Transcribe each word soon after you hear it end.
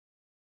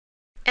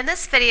In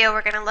this video,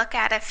 we're going to look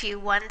at a few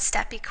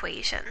one-step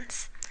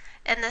equations.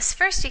 In this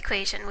first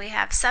equation, we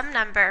have some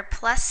number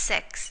plus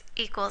 6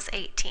 equals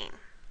 18.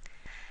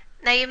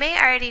 Now you may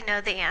already know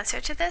the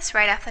answer to this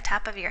right off the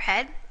top of your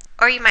head,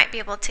 or you might be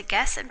able to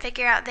guess and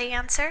figure out the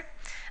answer.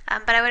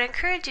 But I would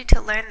encourage you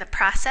to learn the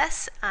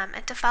process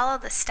and to follow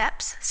the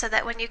steps so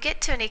that when you get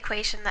to an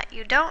equation that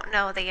you don't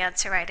know the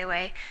answer right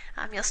away,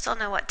 you'll still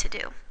know what to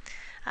do.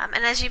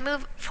 And as you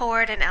move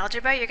forward in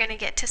algebra, you're going to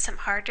get to some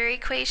harder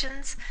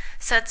equations,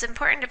 so it's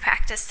important to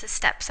practice the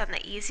steps on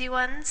the easy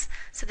ones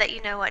so that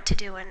you know what to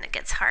do when it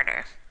gets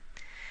harder.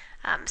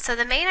 So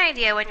the main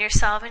idea when you're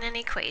solving an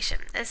equation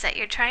is that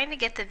you're trying to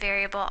get the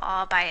variable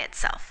all by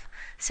itself.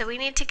 So we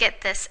need to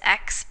get this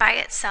x by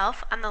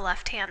itself on the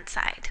left-hand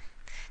side.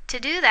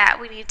 To do that,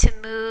 we need to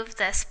move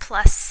this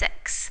plus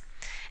 6.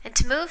 And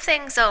to move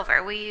things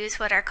over, we use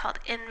what are called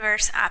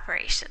inverse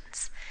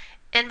operations.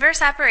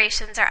 Inverse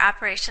operations are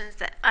operations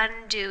that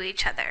undo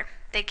each other.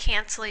 They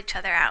cancel each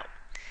other out.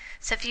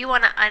 So if you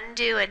want to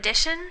undo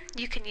addition,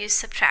 you can use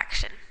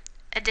subtraction.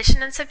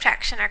 Addition and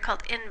subtraction are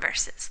called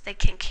inverses. They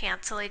can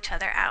cancel each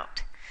other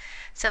out.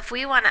 So if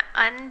we want to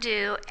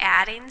undo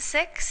adding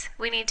 6,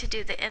 we need to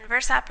do the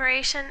inverse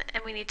operation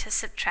and we need to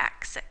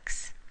subtract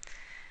 6.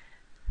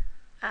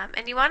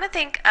 And you want to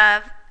think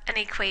of an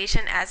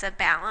equation as a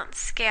balance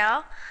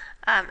scale.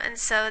 And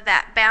so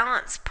that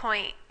balance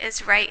point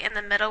is right in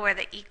the middle where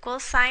the equal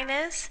sign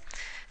is.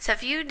 So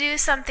if you do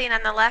something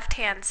on the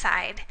left-hand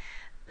side,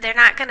 they're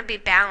not going to be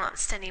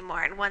balanced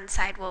anymore, and one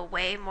side will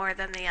weigh more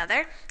than the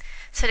other.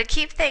 So to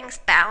keep things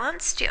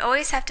balanced, you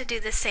always have to do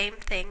the same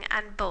thing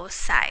on both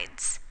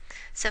sides.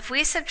 So if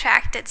we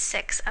subtracted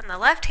 6 on the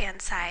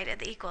left-hand side of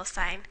the equal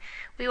sign,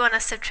 we want to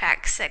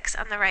subtract 6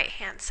 on the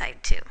right-hand side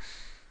too.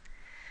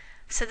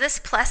 So this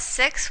plus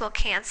 6 will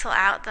cancel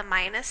out the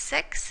minus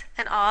 6,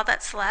 and all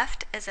that's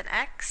left is an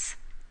x.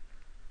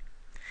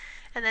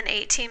 And then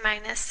 18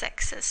 minus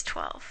 6 is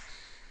 12.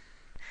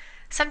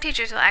 Some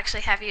teachers will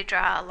actually have you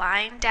draw a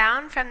line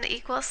down from the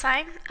equal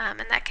sign, and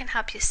that can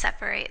help you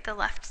separate the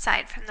left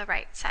side from the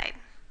right side.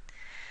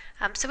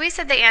 So we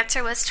said the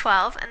answer was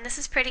 12, and this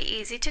is pretty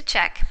easy to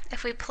check.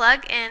 If we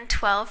plug in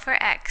 12 for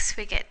x,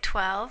 we get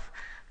 12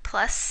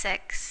 plus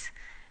 6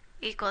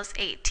 equals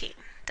 18.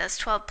 Does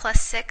 12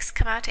 plus 6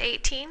 come out to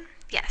 18?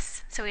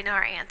 Yes, so we know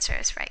our answer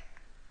is right.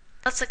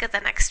 Let's look at the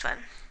next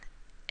one.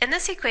 In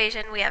this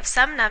equation, we have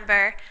some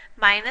number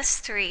minus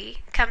 3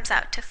 comes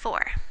out to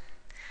 4.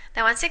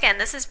 Now once again,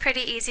 this is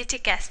pretty easy to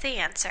guess the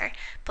answer,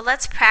 but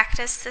let's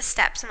practice the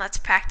steps and let's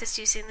practice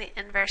using the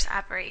inverse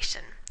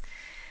operation.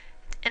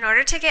 In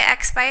order to get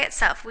x by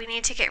itself, we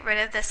need to get rid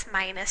of this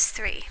minus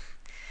 3.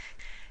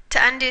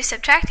 To undo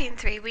subtracting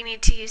 3, we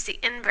need to use the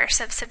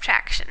inverse of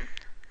subtraction.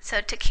 So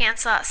to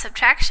cancel out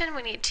subtraction,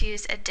 we need to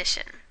use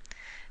addition.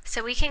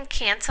 So we can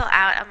cancel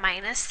out a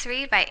minus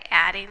 3 by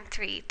adding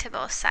 3 to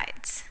both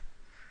sides.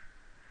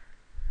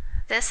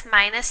 This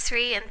minus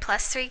 3 and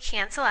plus 3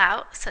 cancel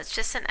out, so it's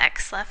just an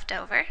x left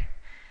over.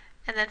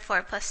 And then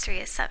 4 plus 3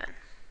 is 7.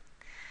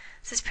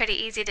 This is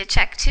pretty easy to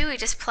check too. We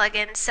just plug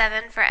in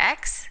 7 for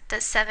x.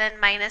 Does 7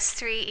 minus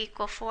 3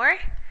 equal 4?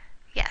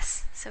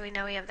 Yes, so we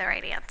know we have the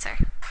right answer.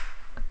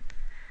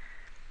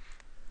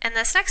 In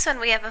this next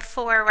one, we have a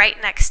 4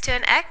 right next to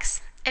an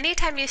x.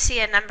 Anytime you see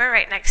a number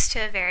right next to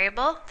a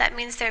variable, that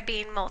means they're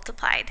being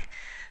multiplied.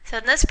 So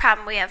in this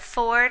problem, we have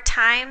 4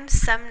 times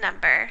some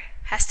number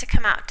has to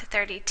come out to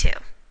 32.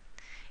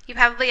 You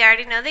probably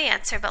already know the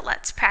answer, but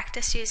let's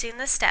practice using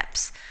the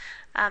steps.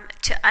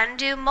 To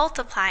undo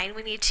multiplying,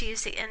 we need to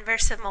use the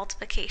inverse of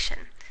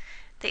multiplication.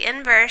 The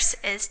inverse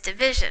is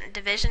division.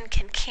 Division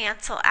can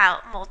cancel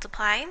out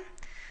multiplying.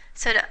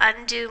 So to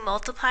undo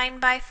multiplying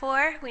by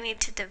 4, we need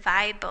to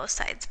divide both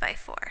sides by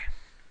 4.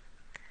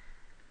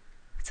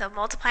 So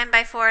multiplying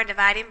by 4 and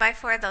dividing by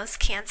 4, those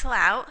cancel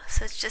out,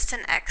 so it's just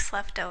an x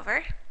left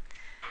over.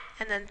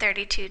 And then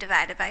 32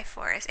 divided by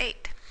 4 is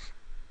 8.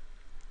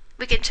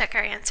 We can check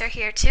our answer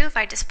here too. If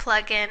I just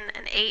plug in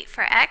an 8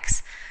 for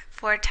x,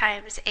 4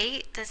 times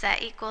 8, does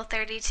that equal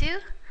 32?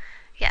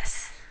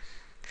 Yes.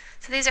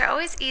 So these are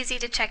always easy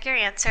to check your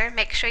answer.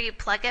 Make sure you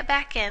plug it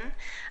back in.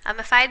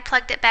 If I had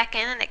plugged it back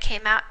in and it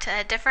came out to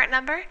a different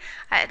number,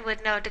 I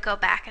would know to go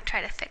back and try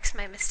to fix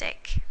my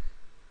mistake.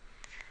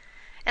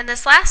 In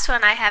this last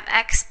one, I have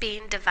x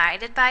being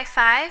divided by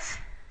 5.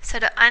 So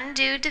to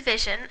undo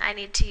division, I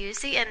need to use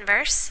the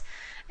inverse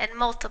and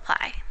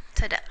multiply.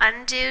 So to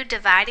undo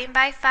dividing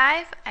by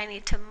 5, I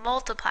need to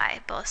multiply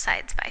both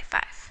sides by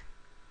 5.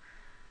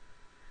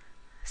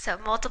 So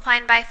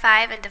multiplying by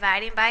 5 and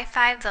dividing by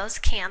 5, those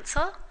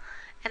cancel,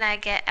 and I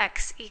get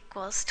x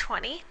equals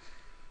 20.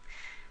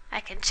 I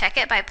can check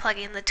it by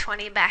plugging the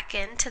 20 back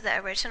into the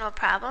original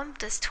problem.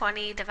 Does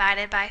 20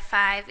 divided by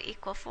 5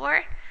 equal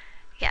 4?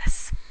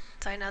 Yes.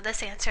 So I know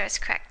this answer is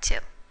correct too.